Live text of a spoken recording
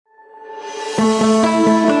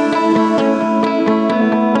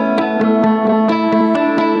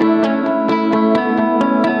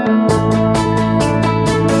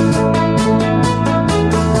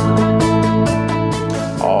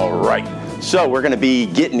So we're going to be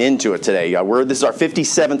getting into it today. This is our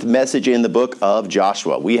 57th message in the book of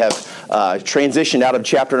Joshua. We have transitioned out of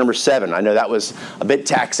chapter number 7. I know that was a bit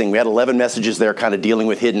taxing. We had 11 messages there kind of dealing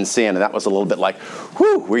with hidden sin, and that was a little bit like,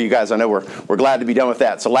 whew, where you guys, I know we're glad to be done with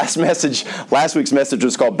that. So last week's message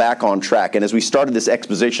was called Back on Track. And as we started this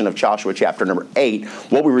exposition of Joshua chapter number 8,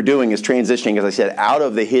 what we were doing is transitioning, as I said, out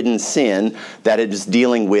of the hidden sin that it is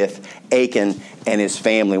dealing with Achan and his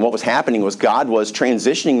family. And what was happening was God was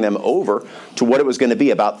transitioning them over to what it was going to be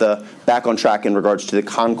about the back on track in regards to the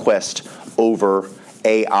conquest over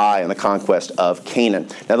Ai and the conquest of Canaan.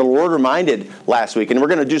 Now, the Lord reminded last week, and we're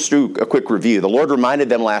going to just do a quick review. The Lord reminded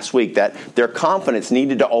them last week that their confidence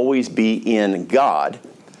needed to always be in God,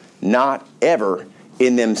 not ever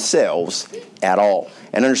in themselves at all.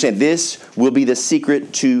 And understand, this will be the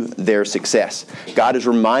secret to their success. God is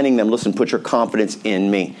reminding them, listen, put your confidence in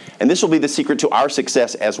me. And this will be the secret to our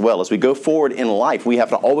success as well. As we go forward in life, we have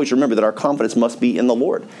to always remember that our confidence must be in the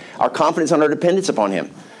Lord. Our confidence and our dependence upon Him.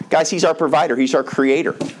 Guys, He's our provider. He's our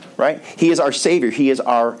creator, right? He is our Savior. He's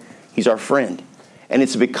our friend. And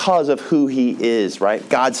it's because of who He is, right?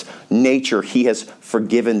 God's nature, He has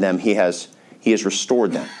forgiven them. He has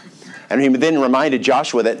restored them. And He then reminded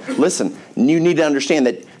Joshua that, listen, you need to understand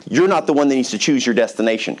that you're not the one that needs to choose your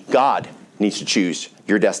destination. God needs to choose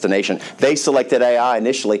your destination. They selected Ai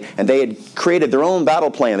initially, and they had created their own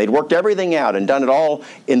battle plan. They'd worked everything out and done it all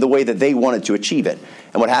in the way that they wanted to achieve it.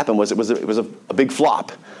 And what happened was it was a big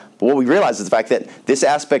flop. But what we realized is the fact that this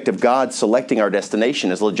aspect of God selecting our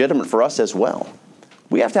destination is legitimate for us as well.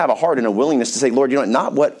 We have to have a heart and a willingness to say, Lord,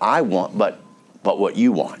 not what I want, but what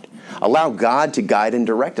you want. Allow God to guide and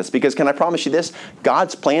direct us. Because can I promise you this?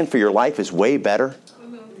 God's plan for your life is way better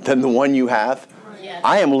than the one you have. Yes.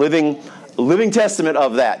 I am living testament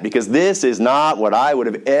of that, because this is not what I would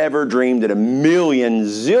have ever dreamed in a million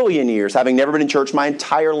zillion years, having never been in church my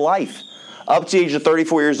entire life. Up to the age of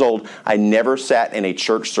 34 years old, I never sat in a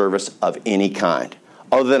church service of any kind,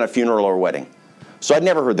 other than a funeral or wedding. So I'd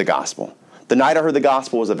never heard the gospel. The night I heard the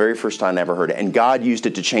gospel was the very first time I ever heard it, and God used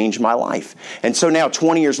it to change my life. And so now,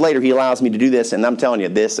 20 years later, He allows me to do this, and I'm telling you,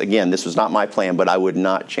 this was not my plan, but I would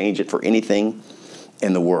not change it for anything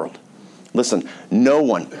in the world. Listen, no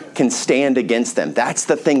one can stand against them. That's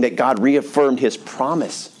the thing that God reaffirmed His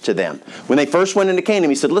promise to them. When they first went into Canaan,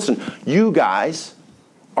 He said, listen, you guys,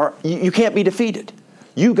 you can't be defeated.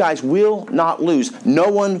 You guys will not lose. No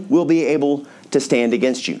one will be able to stand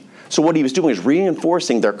against you. So what He was doing is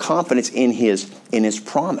reinforcing their confidence in His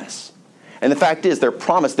promise. And the fact is, their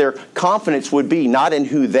confidence would be not in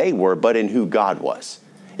who they were, but in who God was.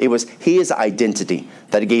 It was His identity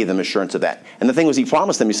that gave them assurance of that. And the thing was, He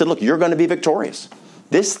promised them, He said, look, you're going to be victorious.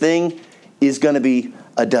 This thing is going to be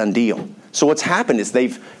a done deal. So what's happened is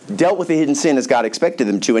they've dealt with the hidden sin as God expected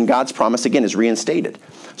them to, and God's promise, again, is reinstated.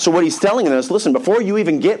 So what He's telling them is, listen, before you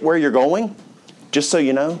even get where you're going, just so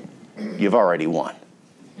you know, you've already won.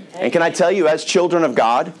 And can I tell you, as children of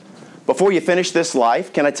God, before you finish this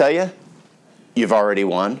life, can I tell you, you've already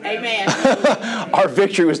won. Amen. Our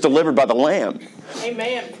victory was delivered by the Lamb.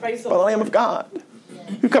 Amen. Praise the By the Lamb of God,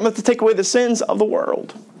 who cometh to take away the sins of the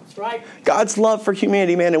world. That's right. God's love for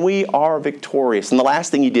humanity, man, and we are victorious. And the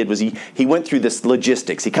last thing He did was He went through this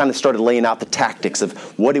logistics. He kind of started laying out the tactics of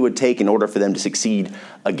what it would take in order for them to succeed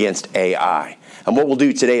against Ai. And what we'll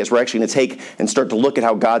do today is we're actually going to take and start to look at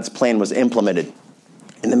how God's plan was implemented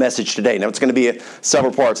in the message today. Now, it's going to be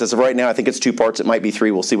several parts. As of right now, I think it's 2 parts. It might be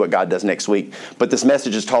 3. We'll see what God does next week. But this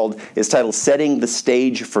message is titled Setting the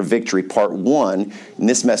Stage for Victory, Part 1. And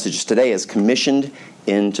this message today is Commissioned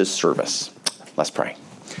into Service. Let's pray.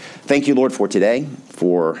 Thank you, Lord, for today,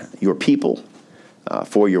 for your people,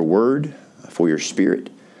 for your word, for your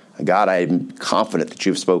spirit. God, I am confident that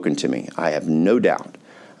you've spoken to me. I have no doubt.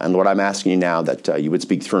 And Lord, I'm asking you now that you would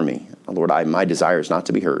speak through me. Lord, my desire is not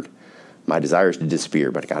to be heard. My desire is to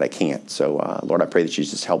disappear, but God, I can't. So, Lord, I pray that you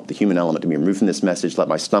just help the human element to be removed from this message. Let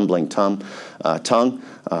my stumbling tongue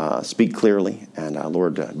speak clearly. And,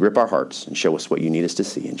 Lord, grip our hearts and show us what you need us to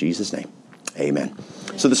see. In Jesus' name, amen.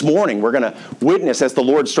 So this morning, we're going to witness as the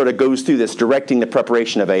Lord sort of goes through this, directing the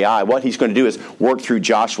preparation of Ai. What He's going to do is work through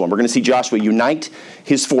Joshua. And we're going to see Joshua unite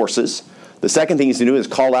his forces. The second thing He's going to do is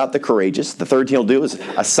call out the courageous. The third thing He'll do is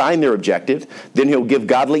assign their objective. Then He'll give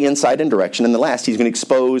godly insight and direction. And the last, He's going to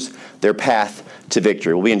expose their path to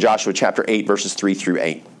victory. We'll be in Joshua chapter 8, verses 3 through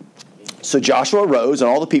 8. So Joshua arose and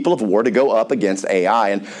all the people of war to go up against Ai.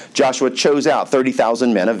 And Joshua chose out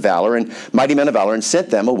 30,000 men of valor and mighty men of valor and sent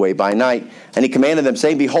them away by night. And he commanded them,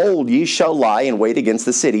 saying, Behold, ye shall lie in wait against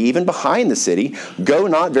the city, even behind the city. Go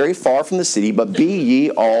not very far from the city, but be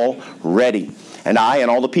ye all ready. And I and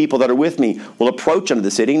all the people that are with me will approach unto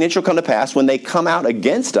the city, and it shall come to pass when they come out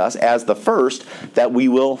against us as the first, that we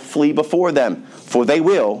will flee before them. For they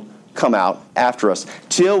will come out after us,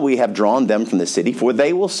 till we have drawn them from the city. For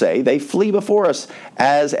they will say, they flee before us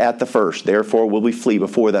as at the first. Therefore will we flee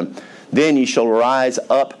before them. Then ye shall rise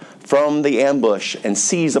up from the ambush and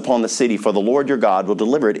seize upon the city, for the Lord your God will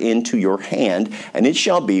deliver it into your hand. And it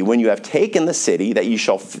shall be, when you have taken the city, that you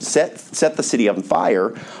shall set the city on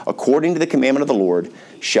fire, according to the commandment of the Lord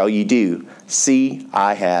shall ye do. See,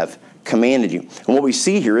 I have commanded you. And what we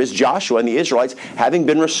see here is Joshua and the Israelites having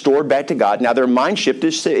been restored back to God. Now their mind shift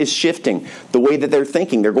is shifting. The way that they're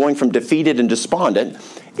thinking, they're going from defeated and despondent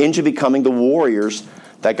into becoming the warriors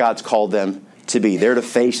that God's called them to be. They're to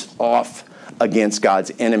face off against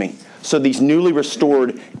God's enemy. So these newly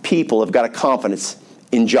restored people have got a confidence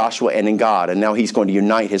in Joshua and in God, and now he's going to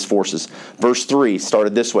unite his forces. Verse 3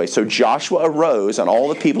 started this way. So Joshua arose and all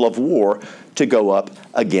the people of war to go up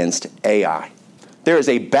against Ai. There is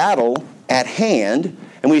a battle at hand,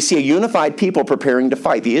 and we see a unified people preparing to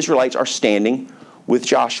fight. The Israelites are standing with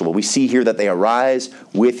Joshua. We see here that they arise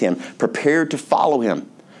with him, prepared to follow him.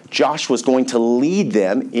 Joshua is going to lead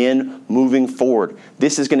them in moving forward.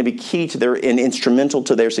 This is going to be key to their and instrumental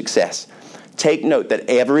to their success. Take note that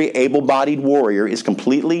every able-bodied warrior is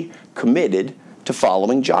completely committed to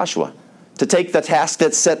following Joshua, to take the task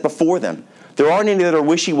that's set before them. There aren't any that are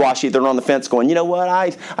wishy-washy. They're on the fence going, you know what,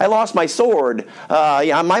 I lost my sword.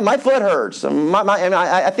 My foot hurts.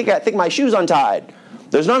 I think my shoe's untied.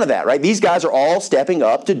 There's none of that, right? These guys are all stepping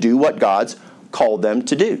up to do what God's called them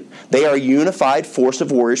to do. They are a unified force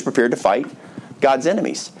of warriors prepared to fight God's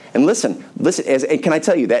enemies. And listen, and can I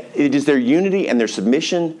tell you that it is their unity and their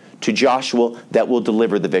submission to Joshua that will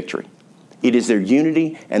deliver the victory. It is their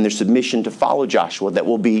unity and their submission to follow Joshua that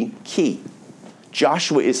will be key.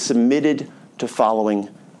 Joshua is submitted to following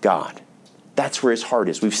God. That's where his heart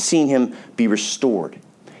is. We've seen him be restored.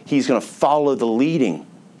 He's going to follow the leading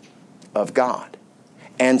of God.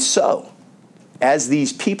 And so, as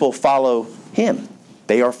these people follow him,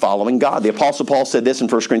 they are following God. The Apostle Paul said this in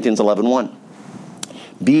 1 Corinthians 11:1.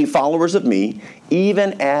 Be followers of me,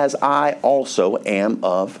 even as I also am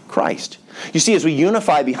of Christ. You see, as we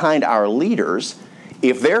unify behind our leaders,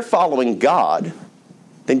 if they're following God,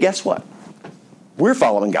 then guess what? We're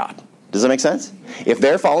following God. Does that make sense? If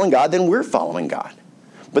they're following God, then we're following God.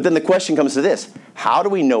 But then the question comes to this. How do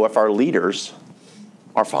we know if our leaders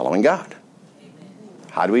are following God?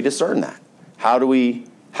 How do we discern that? How do we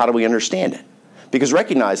understand it? Because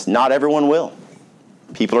recognize, not everyone will.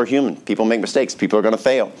 People are human. People make mistakes. People are going to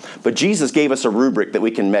fail. But Jesus gave us a rubric that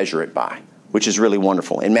we can measure it by, which is really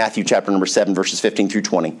wonderful. In Matthew chapter number 7, verses 15 through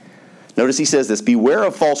 20. Notice he says this, beware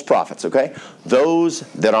of false prophets, okay? Those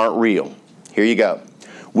that aren't real. Here you go.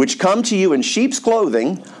 Which come to you in sheep's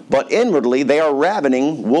clothing, but inwardly they are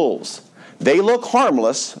ravening wolves. They look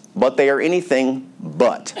harmless, but they are anything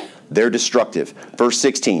but. They're destructive. Verse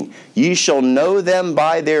 16, ye shall know them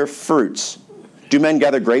by their fruits. Do men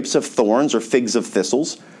gather grapes of thorns or figs of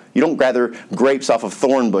thistles? You don't gather grapes off of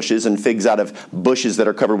thorn bushes and figs out of bushes that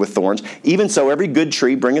are covered with thorns. Even so, every good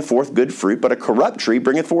tree bringeth forth good fruit, but a corrupt tree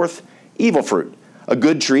bringeth forth evil fruit. A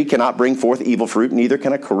good tree cannot bring forth evil fruit, neither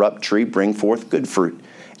can a corrupt tree bring forth good fruit.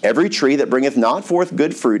 Every tree that bringeth not forth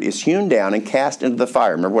good fruit is hewn down and cast into the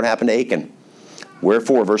fire. Remember what happened to Achan.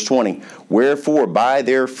 Wherefore, verse 20, wherefore by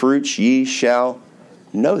their fruits ye shall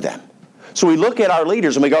know them. So we look at our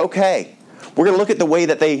leaders and we go, okay, we're going to look at the way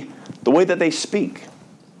that they speak.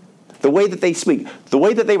 The way that they speak. The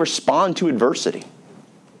way that they respond to adversity.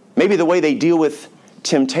 Maybe the way they deal with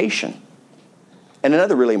temptation. And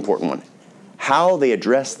another really important one, how they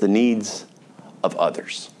address the needs of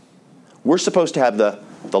others. We're supposed to have the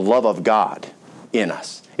love of God in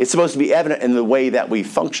us. It's supposed to be evident in the way that we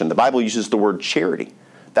function. The Bible uses the word charity.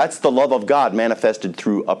 That's the love of God manifested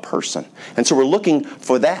through a person. And so we're looking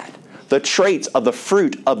for that. The traits of the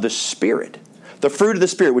fruit of the Spirit. The fruit of the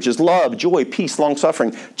Spirit, which is love, joy, peace,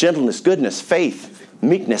 long-suffering, gentleness, goodness, faith,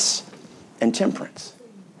 meekness, and temperance.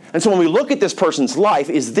 And so when we look at this person's life,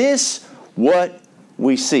 is this what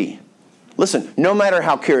we see? Listen, no matter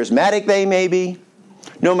how charismatic they may be,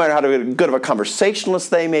 no matter how good of a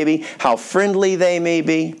conversationalist they may be, how friendly they may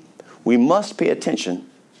be, we must pay attention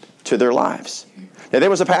to their lives. Now, there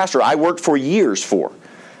was a pastor I worked for years for.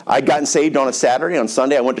 I'd gotten saved on a Saturday. On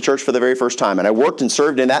Sunday, I went to church for the very first time. And I worked and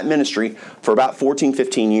served in that ministry for about 14,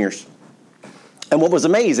 15 years. And what was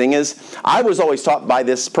amazing is I was always taught by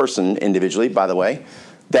this person individually, by the way,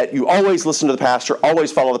 that you always listen to the pastor,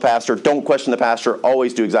 always follow the pastor, don't question the pastor,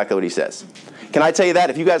 always do exactly what he says. Can I tell you that?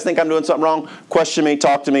 If you guys think I'm doing something wrong, question me,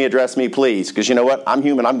 talk to me, address me, please. Because you know what? I'm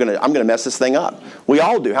human. I'm gonna mess this thing up. We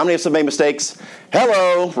all do. How many of us have made mistakes?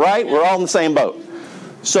 Hello, right? We're all in the same boat.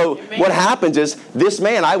 So what happens is, this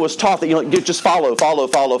man, I was taught that, just follow.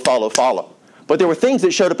 But there were things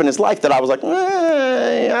that showed up in his life that I was like,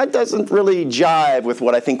 that doesn't really jive with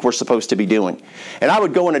what I think we're supposed to be doing. And I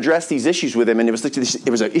would go and address these issues with him, and it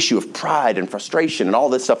was an issue of pride and frustration and all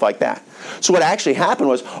this stuff like that. So what actually happened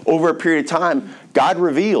was, over a period of time, God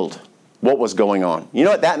revealed what was going on. You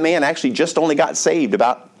know what? That man actually just only got saved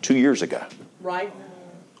about 2 years ago. Right.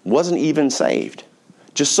 Wasn't even saved.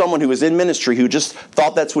 Just someone who was in ministry who just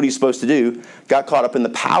thought that's what he's supposed to do, got caught up in the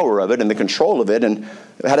power of it and the control of it, and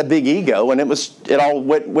had a big ego, and it all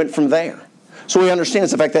went from there. So we understand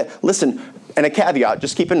the fact that, listen, and a caveat,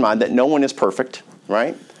 just keep in mind that no one is perfect,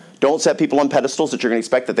 right? Don't set people on pedestals that you're going to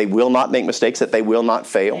expect that they will not make mistakes, that they will not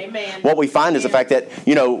fail. Amen. What we find is the fact that,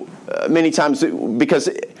 many times, because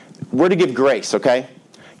we're to give grace, okay?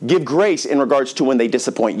 Give grace in regards to when they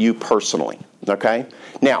disappoint you personally, okay?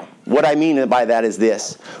 Now, what I mean by that is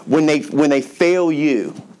this. When they fail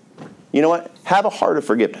you, you know what? Have a heart of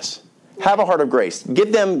forgiveness. Have a heart of grace.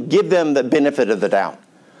 Give them the benefit of the doubt.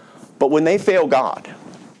 But when they fail God,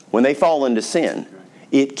 when they fall into sin,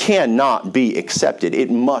 it cannot be accepted. It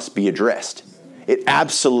must be addressed. It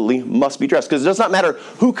absolutely must be addressed. Because it does not matter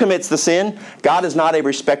who commits the sin. God is not a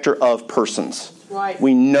respecter of persons. Right.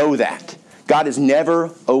 We know that. God is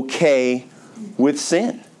never okay with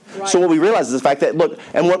sin. Right. So what we realize is the fact that, look,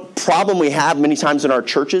 and what problem we have many times in our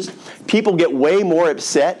churches, people get way more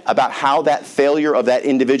upset about how that failure of that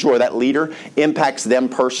individual or that leader impacts them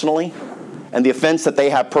personally, and the offense that they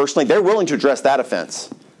have personally. They're willing to address that offense.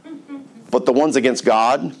 But the ones against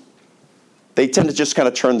God, they tend to just kind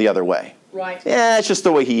of turn the other way. Right. Yeah, it's just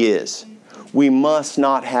the way he is. We must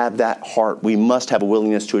not have that heart. We must have a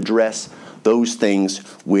willingness to address those things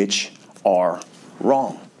which are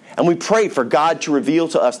wrong. And we pray for God to reveal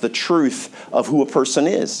to us the truth of who a person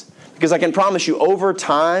is. Because I can promise you, over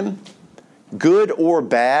time, good or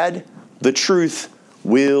bad, the truth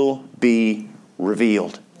will be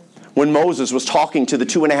revealed. When Moses was talking to the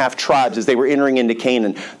 2.5 tribes as they were entering into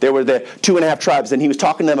Canaan, there were the 2.5 tribes, and he was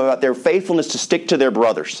talking to them about their faithfulness to stick to their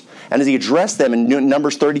brothers. And as he addressed them in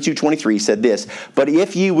Numbers 32:23, he said this, "But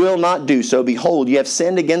if ye will not do so, behold, ye have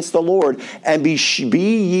sinned against the Lord, and be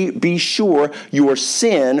sure your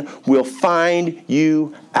sin will find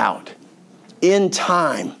you out." In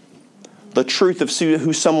time, the truth of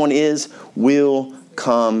who someone is will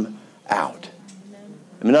come out.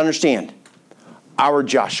 I mean, understand, our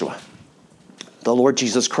Joshua, the Lord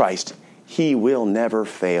Jesus Christ, he will never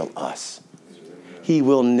fail us. He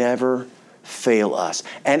will never fail us.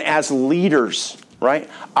 And as leaders, right,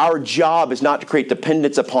 our job is not to create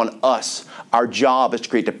dependence upon us. Our job is to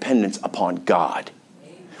create dependence upon God.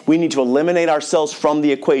 We need to eliminate ourselves from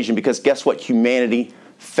the equation because guess what? Humanity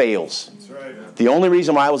fails. The only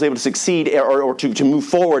reason why I was able to succeed or to move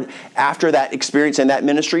forward after that experience and that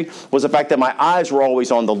ministry was the fact that my eyes were always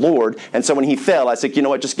on the Lord. And so when he fell, I said, you know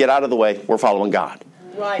what, just get out of the way. We're following God.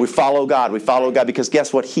 Right. We follow God. We follow God because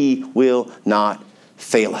guess what? He will not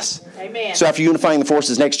fail us. Amen. So after unifying the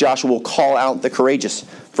forces, next Joshua will call out the courageous.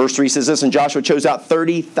 Verse 3 says this, "And Joshua chose out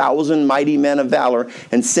 30,000 mighty men of valor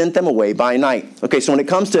and sent them away by night." Okay, so when it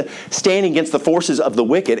comes to standing against the forces of the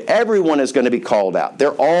wicked, everyone is going to be called out. They're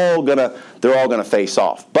all going to face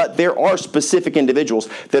off. But there are specific individuals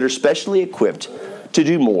that are specially equipped to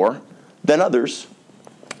do more than others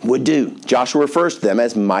would do. Joshua refers to them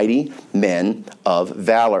as mighty men of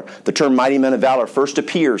valor. The term mighty men of valor first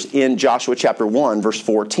appears in Joshua chapter 1, verse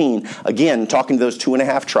 14. Again, talking to those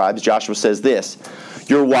 2.5 tribes, Joshua says this,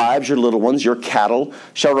 "Your wives, your little ones, your cattle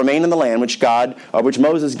shall remain in the land which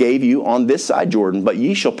Moses gave you on this side Jordan, but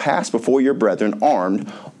ye shall pass before your brethren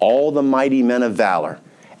armed, all the mighty men of valor,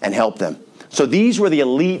 and help them." So these were the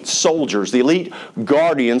elite soldiers, the elite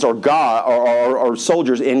guardians or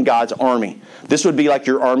soldiers in God's army. This would be like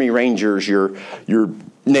your Army Rangers, your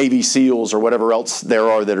Navy SEALs, or whatever else there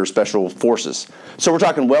are that are special forces. So we're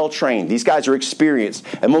talking well-trained. These guys are experienced.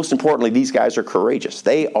 And most importantly, these guys are courageous.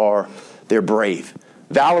 They're brave.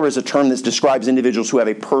 Valor is a term that describes individuals who have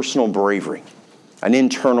a personal bravery, an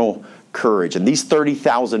internal courage. And these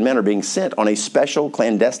 30,000 men are being sent on a special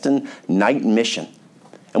clandestine night mission.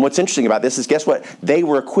 And what's interesting about this is, guess what? They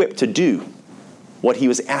were equipped to do what he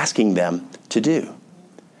was asking them to do.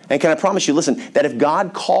 And can I promise you, listen, that if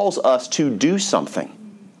God calls us to do something,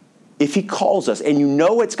 if he calls us and you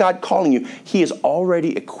know it's God calling you, he has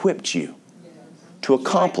already equipped you to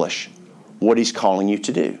accomplish what he's calling you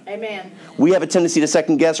to do. Amen. We have a tendency to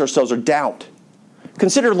second guess ourselves or doubt.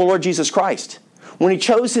 Consider the Lord Jesus Christ. When he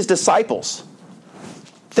chose his disciples,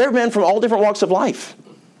 They're men from all different walks of life.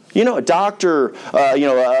 A doctor,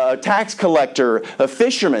 a tax collector, a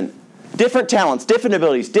fisherman, different talents, different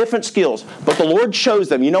abilities, different skills. But the Lord chose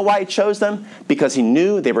them. You know why He chose them? Because He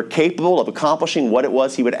knew they were capable of accomplishing what it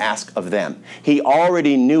was He would ask of them. He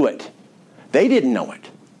already knew it. They didn't know it,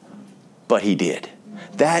 but He did.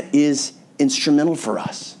 That is instrumental for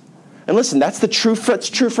us. And listen, that's true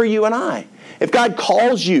for you and I. If God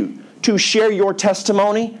calls you to share your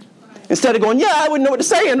testimony, instead of going, yeah, I wouldn't know what to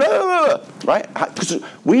say, and right? Because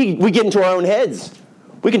we get into our own heads.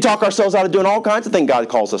 We can talk ourselves out of doing all kinds of things God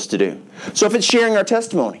calls us to do. So if it's sharing our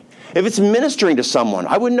testimony, if it's ministering to someone,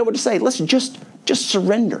 I wouldn't know what to say. Listen, just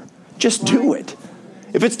surrender. Just do it.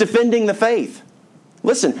 If it's defending the faith,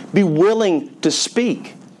 listen, be willing to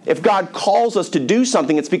speak. If God calls us to do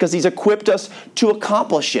something, it's because He's equipped us to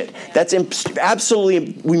accomplish it. That's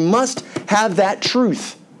absolutely, we must have that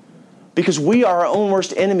truth. Because we are our own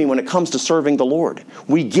worst enemy when it comes to serving the Lord.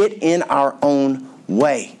 We get in our own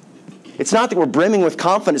way. It's not that we're brimming with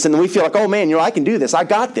confidence and then we feel like, oh man, I can do this. I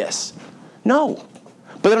got this. No.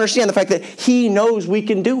 But understand the fact that He knows we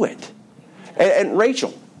can do it. And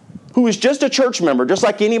Rachel, who is just a church member, just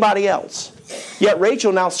like anybody else, yet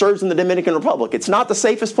Rachel now serves in the Dominican Republic. It's not the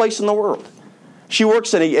safest place in the world. She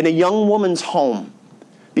works in a young woman's home.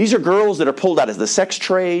 These are girls that are pulled out of the sex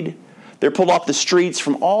trade. They're pulled off the streets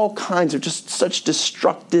from all kinds of just such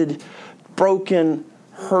destructed, broken,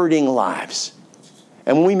 hurting lives.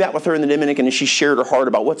 And when we met with her in the Dominican and she shared her heart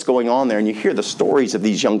about what's going on there, and you hear the stories of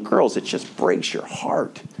these young girls, it just breaks your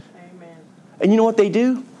heart. Amen. And you know what they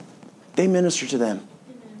do? They minister to them.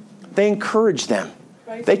 Amen. They encourage them.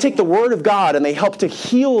 They take the Word of God and they help to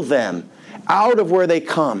heal them out of where they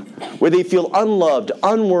come, where they feel unloved,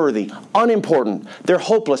 unworthy, unimportant. They're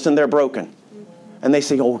hopeless and they're broken. And they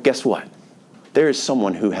say, oh, guess what? There is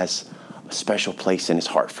someone who has a special place in His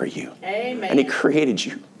heart for you. Amen. And He created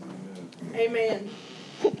you. Amen.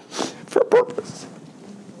 For a purpose.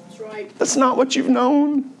 That's right. That's not what you've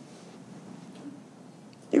known.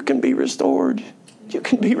 You can be restored. You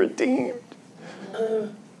can be redeemed.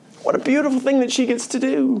 What a beautiful thing that she gets to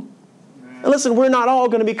do. And listen, we're not all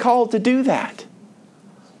going to be called to do that.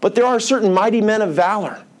 But there are certain mighty men of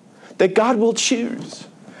valor that God will choose.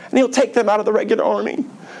 And He'll take them out of the regular army. And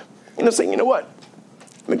He'll say, you know what?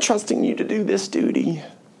 I'm entrusting you to do this duty.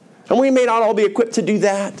 And we may not all be equipped to do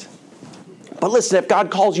that. But listen, if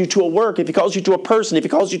God calls you to a work, if He calls you to a person, if He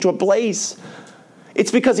calls you to a place,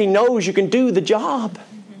 it's because He knows you can do the job.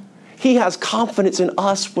 He has confidence in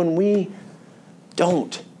us when we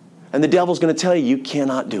don't. And the devil's going to tell you, you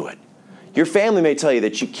cannot do it. Your family may tell you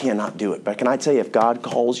that you cannot do it. But can I tell you, if God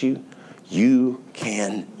calls you, you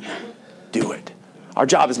can do it. Our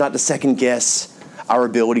job is not to second guess our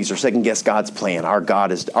abilities or second guess God's plan. Our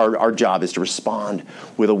job is to respond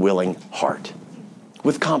with a willing heart,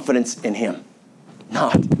 with confidence in Him,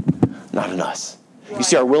 not in us. Right. You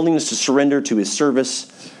see, our willingness to surrender to His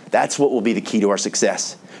service, that's what will be the key to our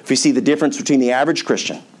success. If you see the difference between the average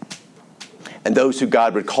Christian and those who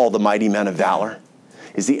God would call the mighty men of valor,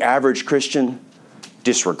 is the average Christian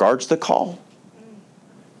disregards the call,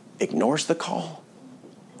 ignores the call,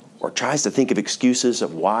 or tries to think of excuses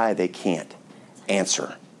of why they can't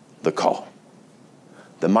answer the call.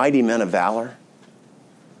 The mighty men of valor,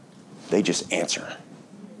 they just answer.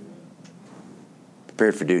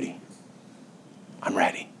 Prepared for duty. I'm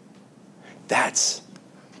ready. That's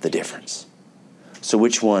the difference. So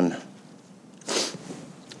which one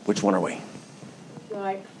are we?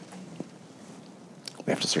 Right.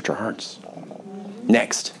 We have to search our hearts.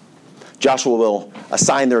 Next, Joshua will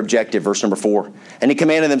assign their objective, verse number 4. And he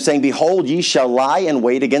commanded them, saying, behold, ye shall lie in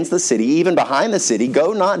wait against the city, even behind the city.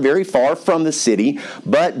 Go not very far from the city,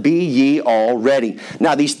 but be ye all ready.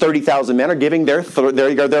 Now, these 30,000 men are giving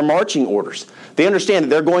their marching orders. They understand that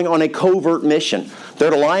they're going on a covert mission.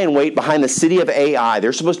 They're to lie in wait behind the city of Ai.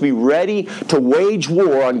 They're supposed to be ready to wage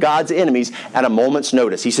war on God's enemies at a moment's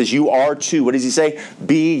notice. He says, you are too. What does he say?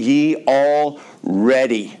 Be ye all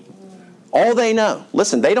ready. All they know.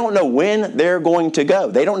 Listen, they don't know when they're going to go.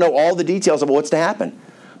 They don't know all the details of what's to happen.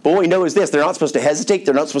 But what we know is this. They're not supposed to hesitate.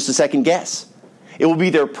 They're not supposed to second guess. It will be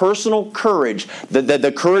their personal courage,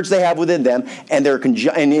 the courage they have within them, and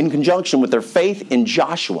in conjunction with their faith in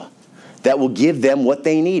Joshua, that will give them what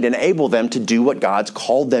they need, enable them to do what God's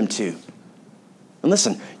called them to. And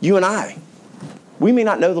listen, you and I, we may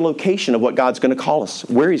not know the location of what God's going to call us,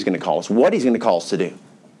 where He's going to call us, what He's going to call us to do.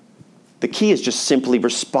 The key is just simply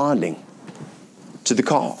responding to the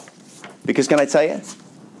call. Because can I tell you,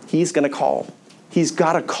 He's going to call. He's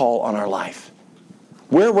got a call on our life.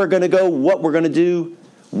 Where we're going to go, what we're going to do,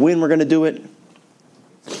 when we're going to do it,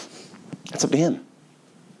 it's up to Him.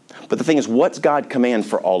 But the thing is, what's God command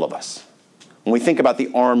for all of us? When we think about the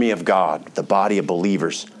army of God, the body of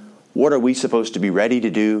believers, what are we supposed to be ready to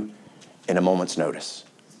do in a moment's notice?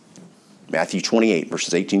 Matthew 28,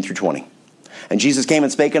 verses 18 through 20. And Jesus came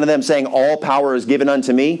and spake unto them, saying, all power is given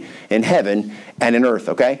unto me in heaven and in earth.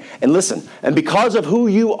 Okay? And listen, and because of who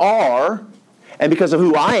you are, and because of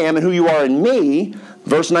who I am and who you are in me,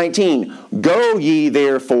 verse 19, go ye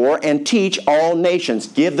therefore and teach all nations.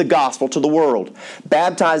 Give the gospel to the world,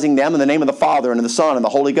 baptizing them in the name of the Father and of the Son and the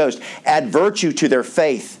Holy Ghost. Add virtue to their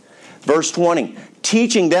faith. Verse 20,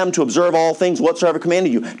 teaching them to observe all things whatsoever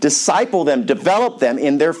commanded you. Disciple them, develop them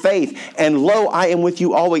in their faith. And lo, I am with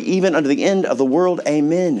you always, even unto the end of the world.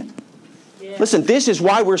 Amen. Yeah. Listen, this is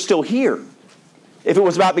why we're still here. If it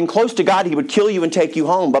was about being close to God, He would kill you and take you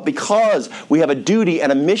home. But because we have a duty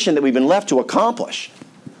and a mission that we've been left to accomplish.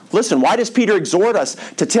 Listen, why does Peter exhort us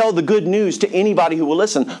to tell the good news to anybody who will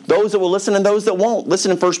listen? Those that will listen and those that won't.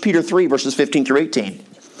 Listen in 1 Peter 3, verses 15 through 18.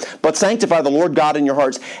 But sanctify the Lord God in your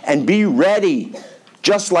hearts, and be ready,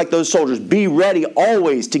 just like those soldiers, be ready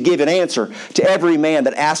always to give an answer to every man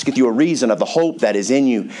that asketh you a reason of the hope that is in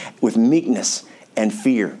you, with meekness and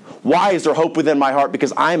fear. Why is there hope within my heart?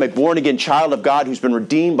 Because I am a born-again child of God who's been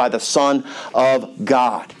redeemed by the Son of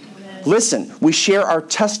God. Amen. Listen, we share our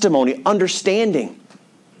testimony, understanding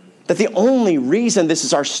that the only reason this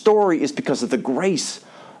is our story is because of the grace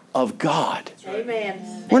of God.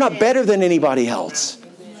 Amen. We're not better than anybody else.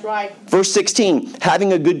 That's right. Verse 16,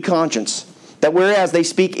 having a good conscience, that whereas they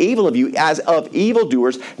speak evil of you as of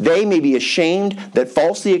evildoers, they may be ashamed that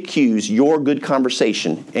falsely accuse your good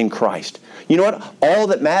conversation in Christ. You know what? All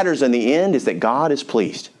that matters in the end is that God is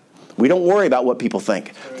pleased. We don't worry about what people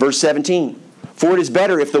think. Verse 17, for it is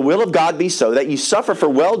better if the will of God be so that you suffer for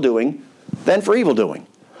well-doing than for evil-doing.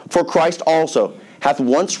 For Christ also hath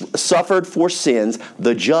once suffered for sins,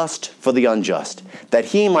 the just for the unjust, that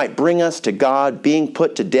He might bring us to God, being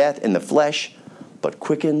put to death in the flesh, but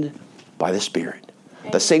quickened by the Spirit.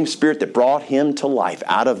 The same Spirit that brought Him to life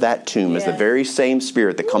out of that tomb is the very same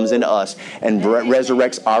Spirit that comes into us and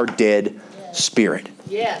resurrects our dead spirit.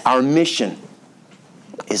 Yes. Our mission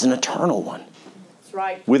is an eternal one. That's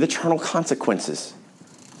right. With eternal consequences.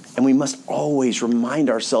 And we must always remind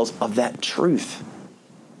ourselves of that truth.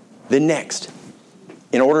 Then next,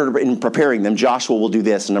 in preparing them, Joshua will do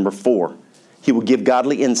this. Number 4, he will give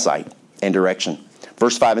godly insight and direction.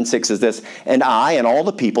 Verse 5 and 6 is this, and I and all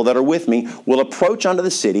the people that are with me will approach unto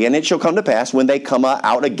the city, and it shall come to pass when they come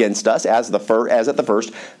out against us, as at the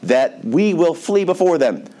first, that we will flee before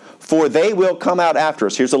them. For they will come out after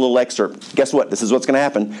us. Here's a little excerpt. Guess what? This is what's going to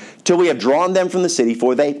happen. Till we have drawn them from the city,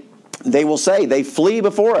 for they will say, they flee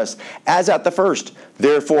before us, as at the first.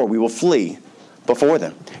 Therefore we will flee before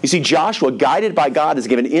them. You see, Joshua, guided by God, is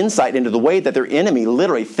given insight into the way that their enemy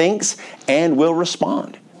literally thinks and will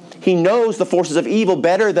respond. He knows the forces of evil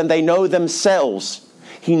better than they know themselves.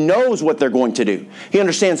 He knows what they're going to do. He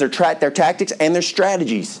understands their tactics and their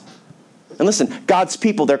strategies. And listen, God's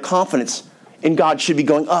people, their confidence in God should be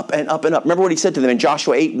going up and up and up. Remember what He said to them in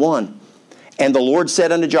Joshua 8:1. And the Lord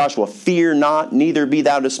said unto Joshua, fear not, neither be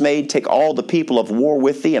thou dismayed. Take all the people of war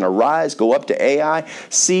with thee, and arise, go up to Ai.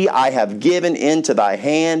 See, I have given into thy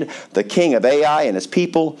hand the king of Ai and his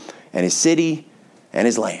people and his city and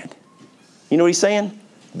his land. You know what He's saying?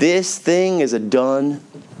 This thing is a done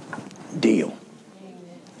deal.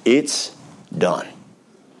 It's done.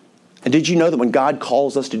 And did you know that when God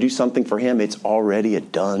calls us to do something for Him, it's already a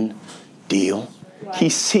done deal? Wow. He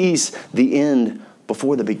sees the end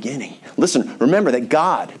before the beginning. Listen, remember that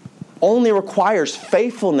God only requires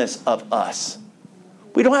faithfulness of us.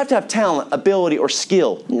 We don't have to have talent, ability, or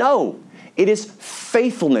skill. No, it is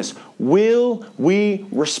faithfulness. Will we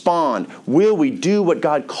respond? Will we do what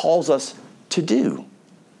God calls us to do?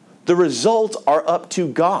 The results are up to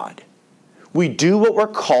God. We do what we're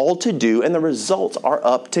called to do, and the results are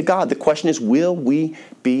up to God. The question is, will we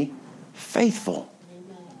be faithful?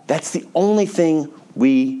 That's the only thing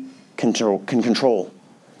we can control.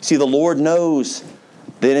 See, the Lord knows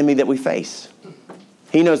the enemy that we face.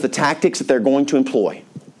 He knows the tactics that they're going to employ.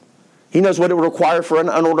 He knows what it would require in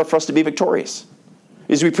order for us to be victorious.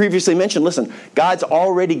 As we previously mentioned, listen, God's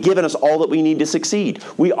already given us all that we need to succeed.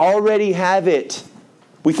 We already have it.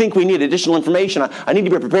 We think we need additional information. I need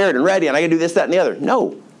to be prepared and ready, and I got to do this, that, and the other.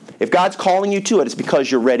 No. If God's calling you to it, it's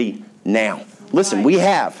because you're ready now. Listen, we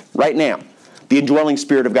have, right now, the indwelling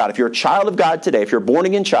Spirit of God. If you're a child of God today, if you're a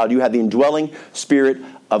born-again child, you have the indwelling Spirit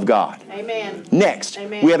of God. Amen. Next,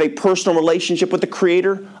 Amen. We have a personal relationship with the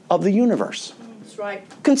Creator of the universe. That's right.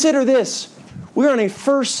 Consider this. We're on a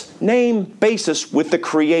first-name basis with the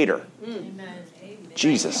Creator.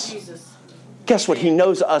 Jesus. Guess what? He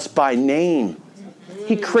knows us by name.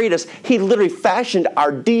 He created us. He literally fashioned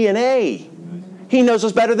our DNA. He knows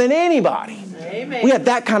us better than anybody. Amen. We have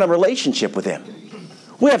that kind of relationship with Him.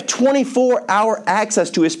 We have 24-hour access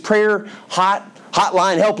to His prayer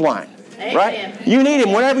hotline, helpline. Amen. Right? You need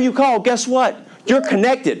Him whenever you call. Guess what? You're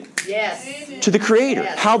connected Yes. to the Creator.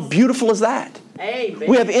 Yes. How beautiful is that? Amen.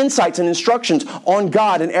 We have insights and instructions on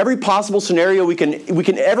God in every possible scenario we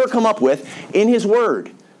can ever come up with in His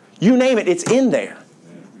Word. You name it, it's in there.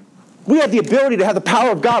 We have the ability to have the power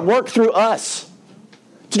of God work through us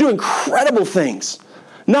to do incredible things.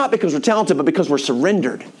 Not because we're talented, but because we're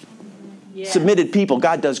surrendered, submitted people.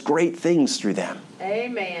 God does great things through them.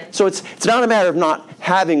 Amen. So it's not a matter of not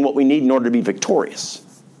having what we need in order to be victorious.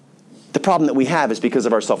 The problem that we have is because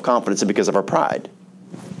of our self-confidence and because of our pride.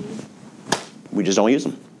 We just don't use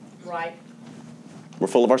them. Right. We're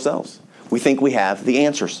full of ourselves. We think we have the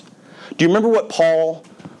answers. Do you remember what Paul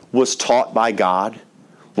was taught by God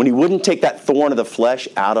when he wouldn't take that thorn of the flesh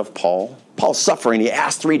out of Paul? Paul's suffering. He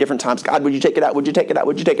asked 3 different times, God, would you take it out? Would you take it out?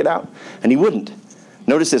 Would you take it out? And he wouldn't.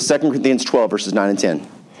 Notice this, 2 Corinthians 12, verses 9 and 10.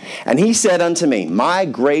 And he said unto me, my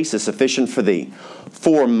grace is sufficient for thee.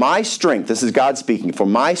 For my strength, this is God speaking, for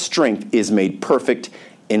my strength is made perfect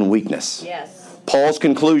in weakness. Yes. Paul's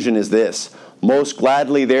conclusion is this. Most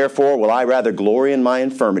gladly, therefore, will I rather glory in my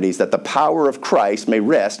infirmities, that the power of Christ may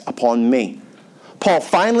rest upon me. Paul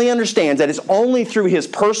finally understands that it's only through his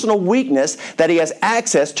personal weakness that he has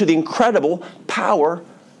access to the incredible power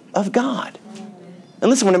of God. And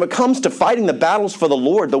listen, when it comes to fighting the battles for the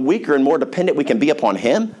Lord, the weaker and more dependent we can be upon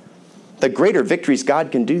Him, the greater victories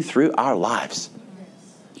God can do through our lives.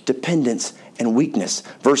 Dependence and weakness.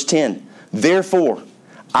 Verse 10, therefore,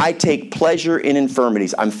 I take pleasure in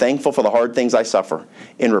infirmities. I'm thankful for the hard things I suffer,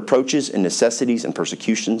 in reproaches, in necessities, and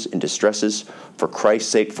persecutions, in distresses, for Christ's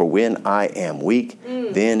sake. For when I am weak,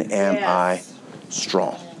 then am I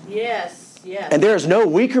strong. Yes, yes. And there is no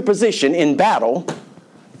weaker position in battle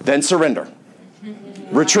than surrender.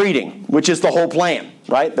 Retreating, which is the whole plan,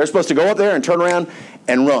 right? They're supposed to go up there and turn around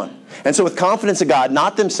and run. And so with confidence in God,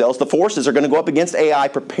 not themselves, the forces are going to go up against AI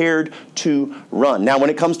prepared to run. Now, when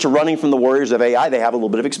it comes to running from the warriors of AI, they have a little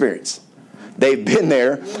bit of experience. They've been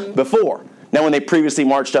there before. Now, when they previously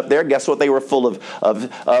marched up there, guess what? They were full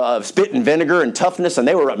of spit and vinegar and toughness, and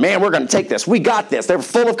they were, man, we're going to take this. We got this. They were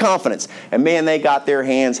full of confidence. And, man, they got their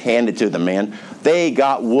hands handed to them, man. They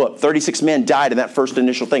got whooped. 36 men died in that first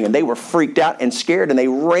initial thing, and they were freaked out and scared, and they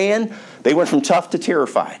ran. They went from tough to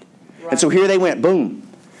terrified. Right. And so here they went, boom.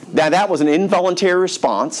 Now, that was an involuntary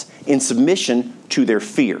response in submission to their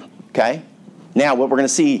fear, okay? Now, what we're going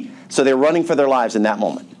to see, so they're running for their lives in that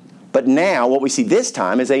moment. But now, what we see this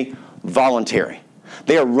time is a voluntary.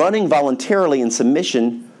 They are running voluntarily in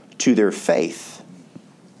submission to their faith.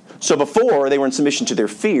 So before, they were in submission to their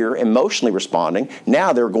fear, emotionally responding.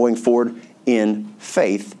 Now they're going forward in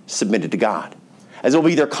faith, submitted to God. As it will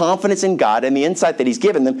be their confidence in God and the insight that He's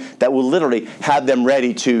given them that will literally have them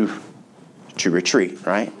ready to retreat,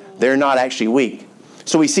 right? They're not actually weak.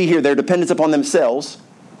 So we see here their dependence upon themselves,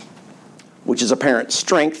 which is apparent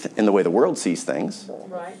strength in the way the world sees things,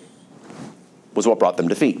 Right. was what brought them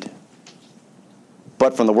defeat.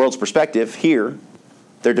 But from the world's perspective, here,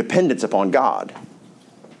 their dependence upon God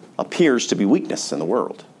appears to be weakness in the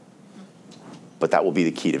world. But that will be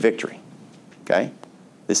the key to victory. Okay?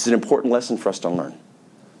 This is an important lesson for us to learn.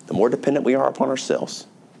 The more dependent we are upon ourselves,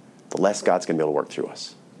 the less God's going to be able to work through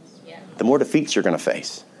us. Yeah. The more defeats you're going to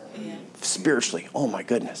face. Yeah. Spiritually, oh my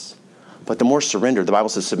goodness. But the more surrendered, the Bible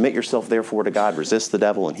says, submit yourself therefore to God, resist the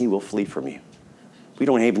devil, and he will flee from you. We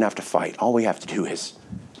don't even have to fight. All we have to do is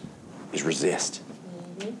resist.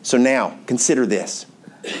 So now, consider this.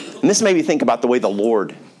 And this made me think about the way the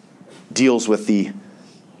Lord deals with the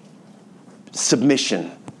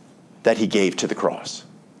submission that He gave to the cross.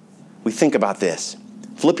 We think about this.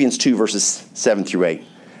 Philippians 2, verses 7 through 8.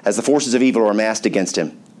 As the forces of evil are amassed against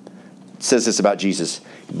Him, it says this about Jesus.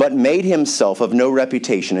 But made Himself of no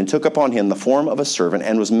reputation, and took upon Him the form of a servant,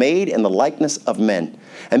 and was made in the likeness of men.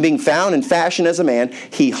 And being found in fashion as a man,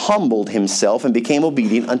 He humbled Himself and became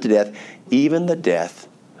obedient unto death, even the death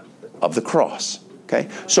of the cross. Okay?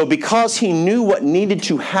 So because He knew what needed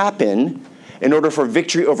to happen in order for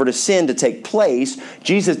victory over the sin to take place,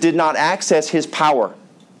 Jesus did not access His power.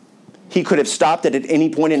 He could have stopped it at any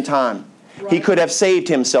point in time. Right. He could have saved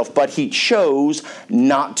Himself, but He chose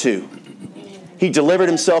not to. He delivered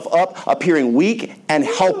Himself up, appearing weak and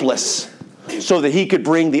helpless, so that He could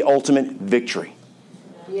bring the ultimate victory.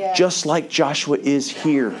 Yeah. Just like Joshua is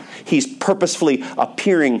here. He's purposefully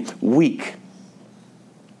appearing weak.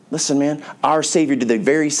 Listen, man, our Savior did the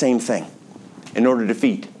very same thing in order to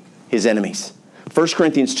defeat His enemies. 1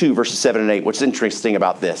 Corinthians 2, verses 7 and 8. What's interesting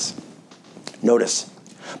about this? Notice,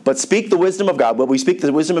 But speak the wisdom of God, we speak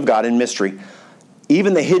the wisdom of God in mystery,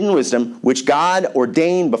 even the hidden wisdom which God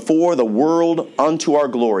ordained before the world unto our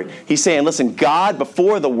glory. He's saying, listen, God,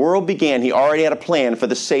 before the world began, he already had a plan for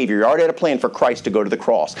the Savior. He already had a plan for Christ to go to the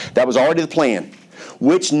cross. That was already the plan.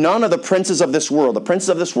 Which none of the princes of this world,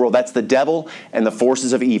 that's the devil and the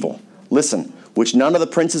forces of evil. Listen, which none of the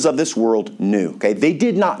princes of this world knew. Okay, they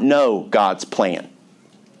did not know God's plan.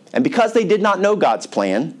 And because they did not know God's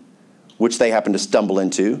plan, which they happened to stumble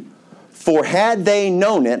into, for had they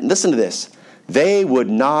known it, listen to this, they would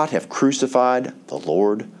not have crucified the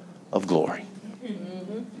Lord of glory.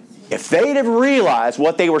 If they'd have realized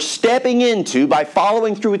what they were stepping into by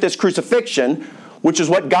following through with this crucifixion, which is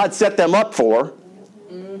what God set them up for,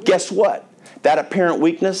 guess what? That apparent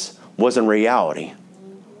weakness was in reality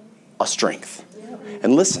a strength.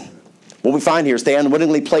 And listen, what we find here is they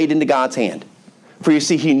unwittingly played into God's hand. For you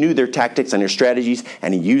see, he knew their tactics and their strategies,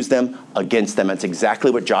 and he used them against them. That's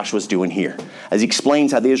exactly what Joshua's doing here, as he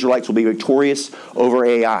explains how the Israelites will be victorious over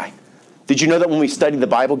Ai. Did you know that when we study the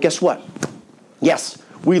Bible, guess what? Yes,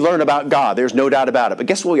 we learn about God. There's no doubt about it. But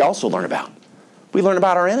guess what we also learn about? We learn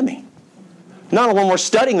about our enemy. Not only when we're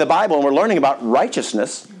studying the Bible and we're learning about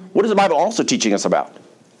righteousness, what is the Bible also teaching us about?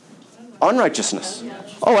 Unrighteousness.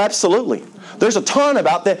 Oh, absolutely. There's a ton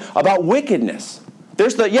about wickedness.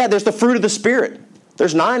 There's the fruit of the Spirit.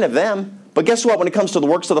 There's 9 of them. But guess what? When it comes to the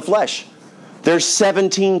works of the flesh, there's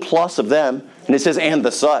 17 plus of them. And it says, and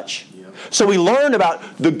the such. So we learn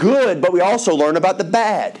about the good, but we also learn about the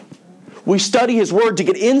bad. We study his word to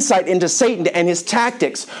get insight into Satan and his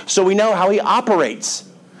tactics so we know how he operates.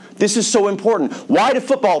 This is so important. Why do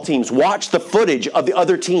football teams watch the footage of the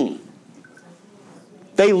other team?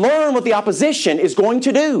 They learn what the opposition is going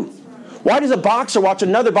to do. Why does a boxer watch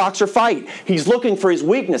another boxer fight? He's looking for his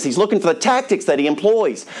weakness. He's looking for the tactics that he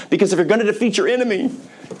employs. Because if you're going to defeat your enemy,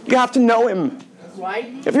 you have to know him.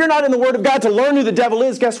 Right. If you're not in the Word of God to learn who the devil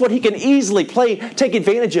is, guess what? He can easily take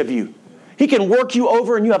advantage of you. He can work you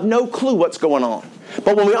over and you have no clue what's going on.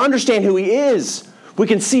 But when we understand who he is, we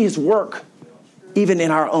can see his work, even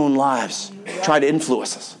in our own lives, try to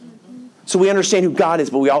influence us. So we understand who God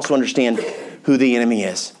is, but we also understand who the enemy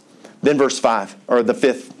is. Then verse 5, or the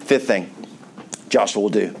fifth thing Joshua will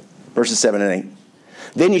do, verses 7 and 8.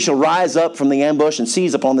 Then you shall rise up from the ambush and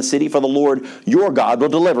seize upon the city, for the Lord your God will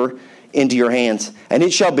deliver into your hands. And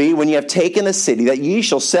it shall be, when ye have taken the city, that ye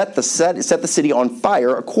shall set the city on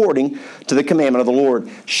fire according to the commandment of the Lord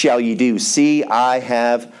shall ye do. See, I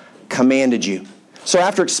have commanded you. So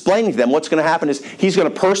after explaining to them what's going to happen is he's going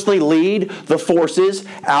to personally lead the forces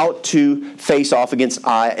out to face off against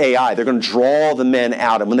Ai. They're going to draw the men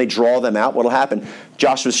out. And when they draw them out, what will happen?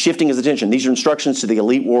 Joshua's shifting his attention. These are instructions to the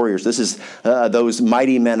elite warriors. This is those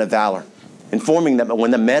mighty men of valor. Informing them that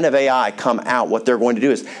when the men of Ai come out, what they're going to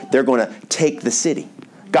do is they're going to take the city.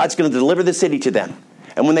 God's going to deliver the city to them.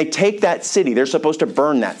 And when they take that city, they're supposed to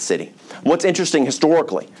burn that city. What's interesting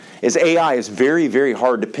historically is Ai is very, very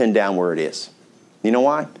hard to pin down where it is. You know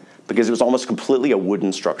why? Because it was almost completely a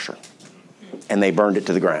wooden structure. And they burned it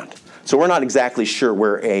to the ground. So we're not exactly sure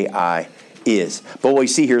where Ai is. But what we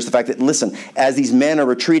see here is the fact that, listen, as these men are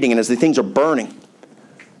retreating and as the things are burning,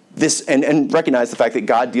 and recognize the fact that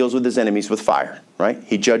God deals with his enemies with fire, right?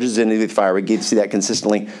 He judges his enemies with fire. We see that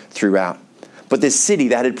consistently throughout. But this city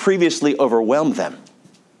that had previously overwhelmed them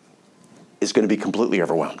is going to be completely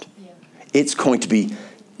overwhelmed. Yeah. It's going to be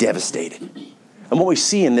devastated. And what we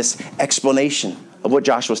see in this explanation of what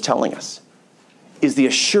Joshua's telling us is the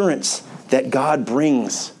assurance that God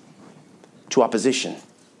brings to opposition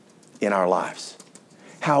in our lives.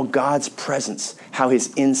 How God's presence, how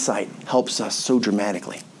his insight helps us so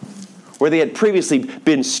dramatically. Where they had previously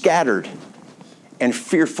been scattered and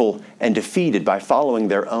fearful and defeated by following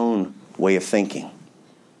their own way of thinking.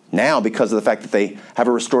 Now, because of the fact that they have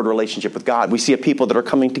a restored relationship with God, we see a people that are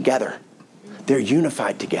coming together. They're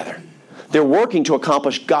unified together. They're working to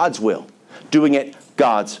accomplish God's will, doing it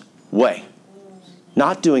God's way,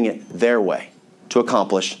 not doing it their way to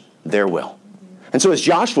accomplish their will. And so as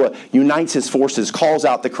Joshua unites his forces, calls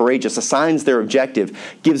out the courageous, assigns their objective,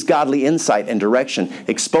 gives godly insight and direction,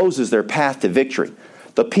 exposes their path to victory,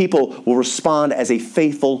 the people will respond as a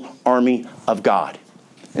faithful army of God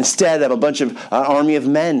instead of a bunch of army of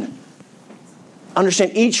men.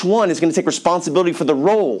 Understand, each one is going to take responsibility for the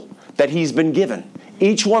role that he's been given.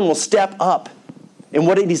 Each one will step up in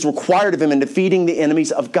what it is required of him in defeating the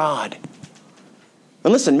enemies of God.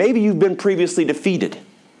 And listen, maybe you've been previously defeated.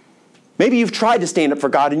 Maybe you've tried to stand up for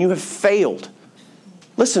God and you have failed.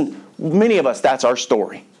 Listen, many of us, that's our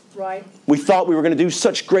story. Right. We thought we were going to do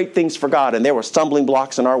such great things for God, and there were stumbling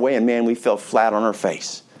blocks in our way, and man, we fell flat on our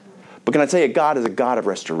face. But can I tell you, God is a God of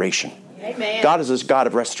restoration. Amen. God is this God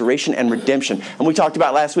of restoration and redemption. And we talked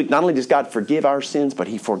about last week, not only does God forgive our sins, but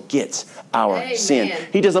he forgets our sin.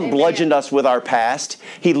 He doesn't bludgeon us with our past.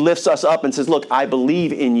 He lifts us up and says, look, I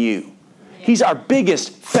believe in you. He's our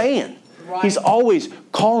biggest fan. Right. He's always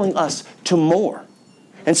calling us to more.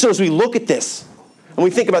 And so as we look at this, and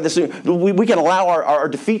we think about this, we can allow our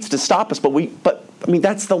defeats to stop us, but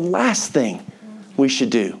that's the last thing we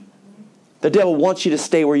should do. The devil wants you to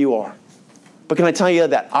stay where you are. But can I tell you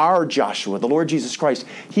that our Joshua, the Lord Jesus Christ,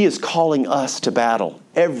 he is calling us to battle.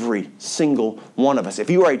 Every single one of us. If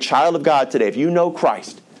you are a child of God today, if you know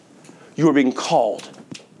Christ, you are being called.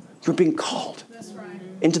 You're being called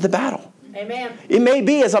into the battle. Amen. It may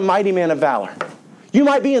be as a mighty man of valor. You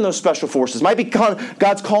might be in those special forces. It might be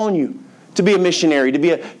God's calling you to be a missionary, to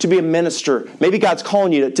be a minister. Maybe God's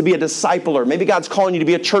calling you to be a discipler. Maybe God's calling you to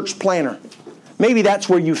be a church planner. Maybe that's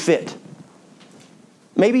where you fit.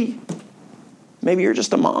 Maybe you're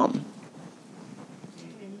just a mom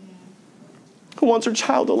who wants her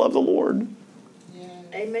child to love the Lord.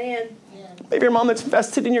 Amen. Maybe you're a mom that's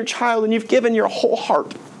invested in your child and you've given your whole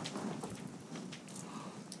heart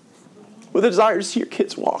with a desire to see your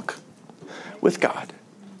kids walk with God.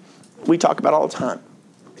 We talk about it all the time.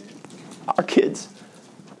 Our kids,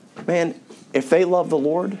 man, if they love the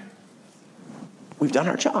Lord, we've done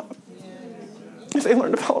our job. If they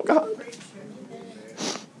learn to follow God,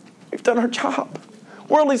 we've done our job.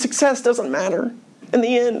 Worldly success doesn't matter. In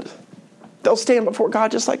the end, they'll stand before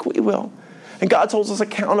God just like we will. And God holds us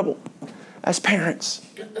accountable as parents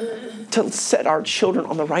to set our children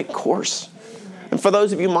on the right course. And for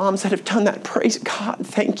those of you moms that have done that, praise God,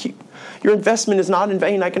 thank you. Your investment is not in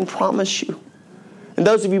vain, I can promise you. And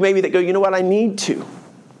those of you maybe that go, you know what, I need to.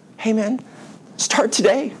 Hey man, start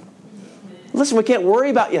today. Listen, we can't worry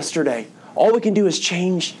about yesterday. All we can do is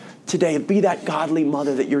change today. Be that godly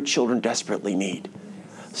mother that your children desperately need.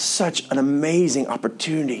 Such an amazing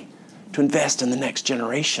opportunity to invest in the next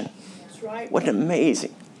generation. That's right. What an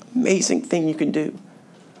amazing, amazing thing you can do.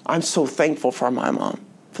 I'm so thankful for my mom,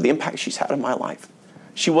 for the impact she's had on my life.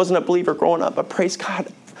 She wasn't a believer growing up, but praise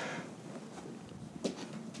God.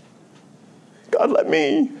 God let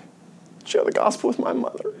me share the gospel with my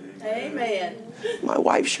mother. Amen. My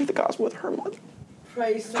wife shared the gospel with her mother.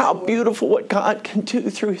 Praise the How Lord. beautiful what God can do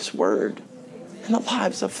through his word in the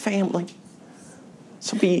lives of family.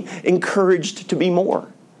 So be encouraged to be more.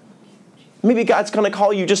 Maybe God's going to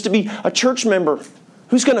call you just to be a church member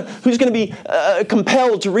who's going to be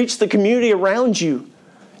compelled to reach the community around you.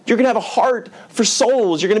 You're going to have a heart for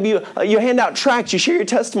souls. You're going to be, you hand out tracts, you share your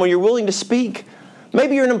testimony, you're willing to speak.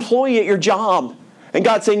 Maybe you're an employee at your job, and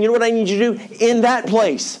God's saying, you know what I need you to do? In that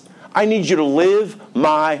place, I need you to live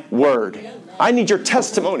my word. I need your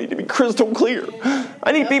testimony to be crystal clear.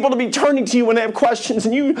 I need people to be turning to you when they have questions,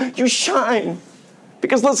 and you shine.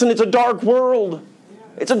 Because listen, it's a dark world.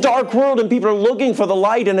 It's a dark world, and people are looking for the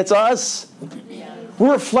light, and it's us.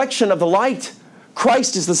 We're a reflection of the light.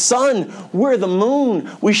 Christ is the sun. We're the moon.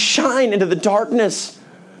 We shine into the darkness.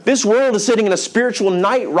 This world is sitting in a spiritual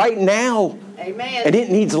night right now. Amen. And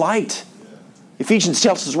it needs light. Ephesians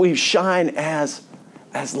tells us we shine as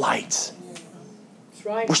lights. That's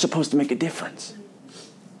right. We're supposed to make a difference.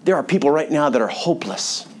 There are people right now that are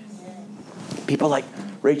hopeless. People like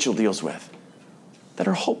Rachel deals with that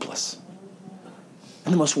are hopeless.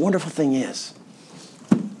 And the most wonderful thing is,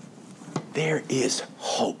 there is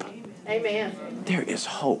hope. Amen. There is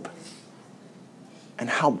hope. And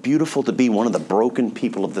how beautiful to be one of the broken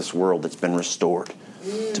people of this world that's been restored.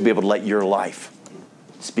 To be able to let your life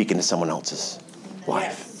speak into someone else's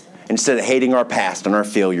life. Yes. Instead of hating our past and our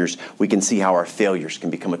failures, we can see how our failures can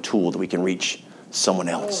become a tool that we can reach someone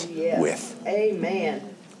else with.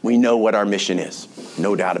 Amen. We know what our mission is.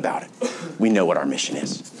 No doubt about it. We know what our mission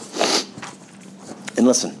is. And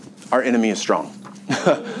listen, our enemy is strong.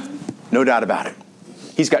 No doubt about it.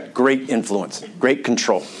 He's got great influence, great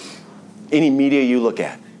control. Any media you look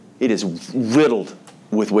at, it is riddled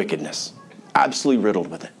with wickedness. Absolutely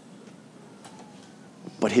riddled with it.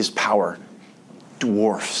 But his power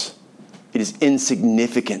dwarfs. It is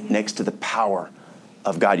insignificant next to the power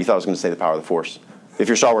of God. You thought I was going to say the power of the Force. If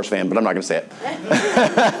you're a Star Wars fan, but I'm not going to say it.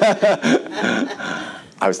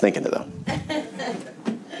 I was thinking it, though.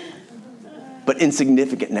 But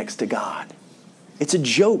insignificant next to God. It's a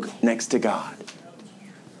joke next to God.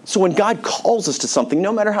 So when God calls us to something,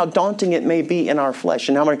 no matter how daunting it may be in our flesh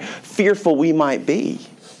and how fearful we might be,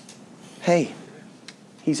 hey,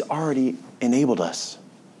 he's already enabled us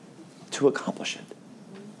to accomplish it.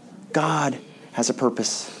 God has a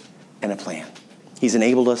purpose and a plan. He's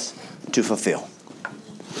enabled us to fulfill.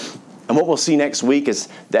 And what we'll see next week is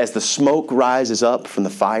that as the smoke rises up from the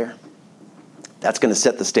fire, That's going to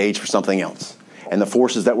set the stage for something else. And the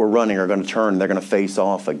forces that we're running are going to turn. They're going to face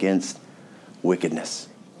off against wickedness.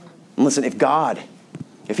 And listen,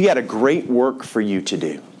 if He had a great work for you to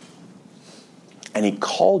do, and He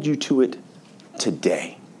called you to it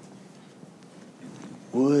today,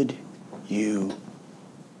 would you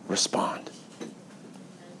respond?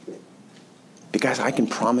 Because I can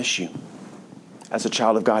promise you, as a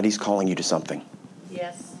child of God, He's calling you to something.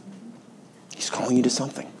 Yes. He's calling you to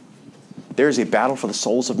something. There is a battle for the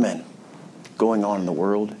souls of men going on in the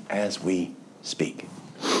world as we speak.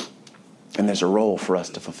 And there's a role for us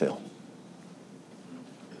to fulfill.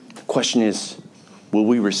 The question is, will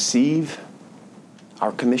we receive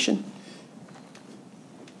our commission?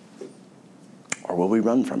 Or will we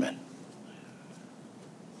run from it?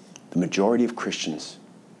 The majority of Christians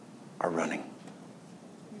are running.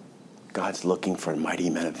 God's looking for mighty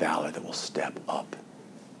men of valor that will step up,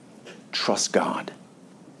 trust God,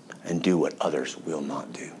 and do what others will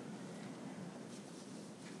not do.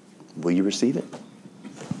 Will you receive it?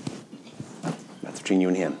 That's between you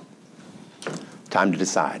and Him. Time to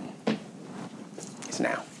decide is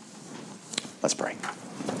now. Let's pray.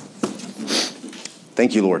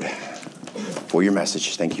 Thank you, Lord, for your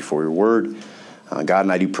message. Thank you for your word. God,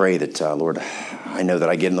 and I do pray that, Lord, I know that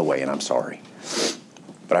I get in the way, and I'm sorry.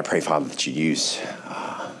 But I pray, Father, that you use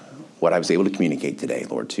what I was able to communicate today,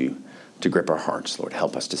 Lord, to grip our hearts. Lord,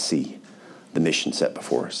 help us to see the mission set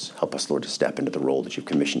before us. Help us, Lord, to step into the role that you've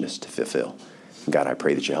commissioned us to fulfill. And God, I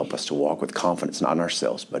pray that you help us to walk with confidence, not in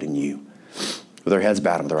ourselves, but in you. With our heads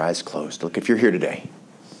bowed and with our eyes closed. Look, if you're here today,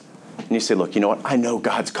 and you say, look, you know what? I know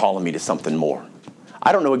God's calling me to something more.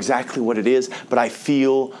 I don't know exactly what it is, but I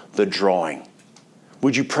feel the drawing.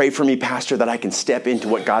 Would you pray for me, Pastor, that I can step into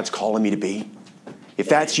what God's calling me to be? If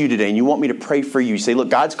that's you today and you want me to pray for you, you say, look,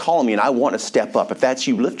 God's calling me and I want to step up. If that's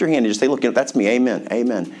you, lift your hand and just say, look, that's me. Amen,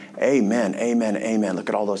 amen, amen, amen, amen. Look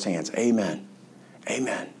at all those hands. Amen,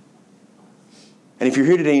 amen. And if you're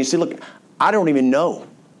here today and you say, look, I don't even know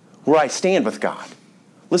where I stand with God.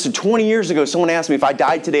 Listen, 20 years ago, someone asked me if I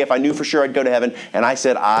died today, if I knew for sure I'd go to heaven. And I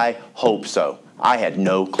said, I hope so. I had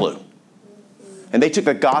no clue. And they took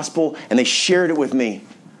the gospel and they shared it with me.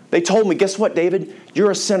 They told me, guess what, David?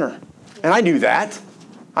 You're a sinner. And I knew that.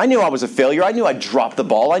 I knew I was a failure. I knew I dropped the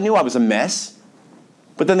ball. I knew I was a mess.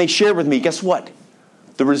 But then they shared with me, guess what?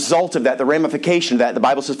 The result of that, the ramification of that, the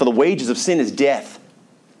Bible says, for the wages of sin is death.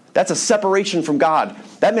 That's a separation from God.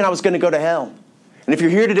 That meant I was going to go to hell. And if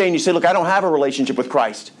you're here today and you say, look, I don't have a relationship with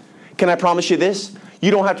Christ, can I promise you this?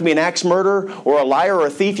 You don't have to be an axe murderer or a liar or a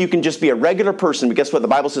thief. You can just be a regular person. But guess what? The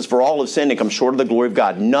Bible says, for all have sinned and come short of the glory of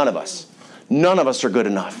God. None of us are good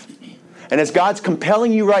enough. And as God's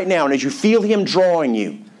compelling you right now, and as you feel Him drawing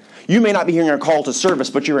you, you may not be hearing a call to service,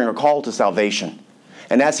 but you're hearing a call to salvation.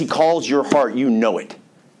 And as He calls your heart, you know it.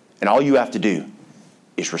 And all you have to do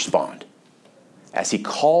is respond. As He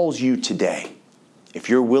calls you today, if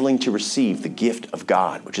you're willing to receive the gift of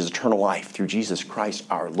God, which is eternal life through Jesus Christ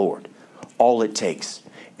our Lord, all it takes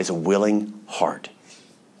is a willing heart.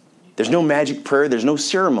 There's no magic prayer. There's no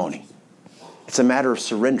ceremony. It's a matter of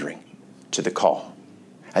surrendering to the call.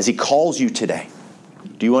 As He calls you today,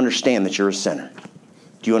 do you understand that you're a sinner?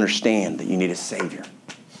 Do you understand that you need a Savior?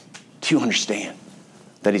 Do you understand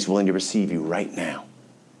that He's willing to receive you right now?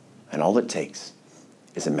 And all it takes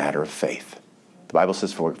is a matter of faith. The Bible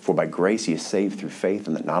says, for by grace ye are saved through faith,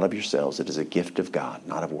 and that not of yourselves. It is a gift of God,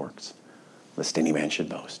 not of works, lest any man should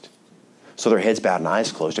boast. So their heads bowed and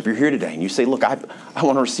eyes closed. If you're here today and you say, look, I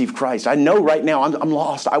want to receive Christ. I know right now I'm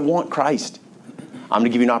lost. I want Christ. I'm going to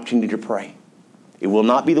give you an opportunity to pray. It will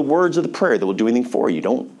not be the words of the prayer that will do anything for you.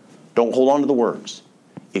 Don't hold on to the words.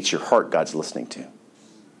 It's your heart God's listening to.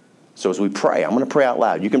 So as we pray, I'm going to pray out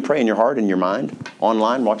loud. You can pray in your heart and your mind,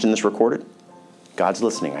 online, watching this recorded. God's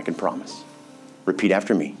listening, I can promise. Repeat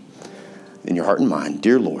after me. In your heart and mind,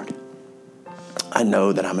 dear Lord, I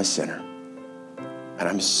know that I'm a sinner. And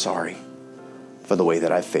I'm sorry for the way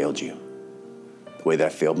that I failed you. The way that I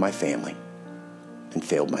failed my family and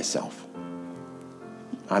failed myself.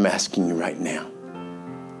 I'm asking you right now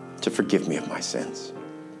to forgive me of my sins.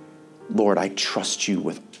 Lord, I trust you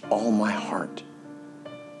with all my heart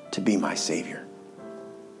to be my Savior.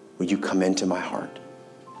 Will you come into my heart?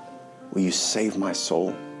 Will you save my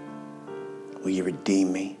soul? Will you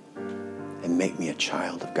redeem me and make me a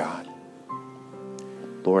child of God?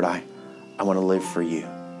 Lord, I want to live for you.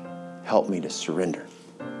 Help me to surrender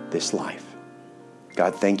this life.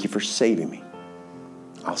 God, thank you for saving me.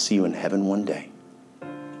 I'll see you in heaven one day.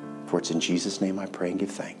 For it's in Jesus' name I pray and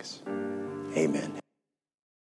give thanks. Amen.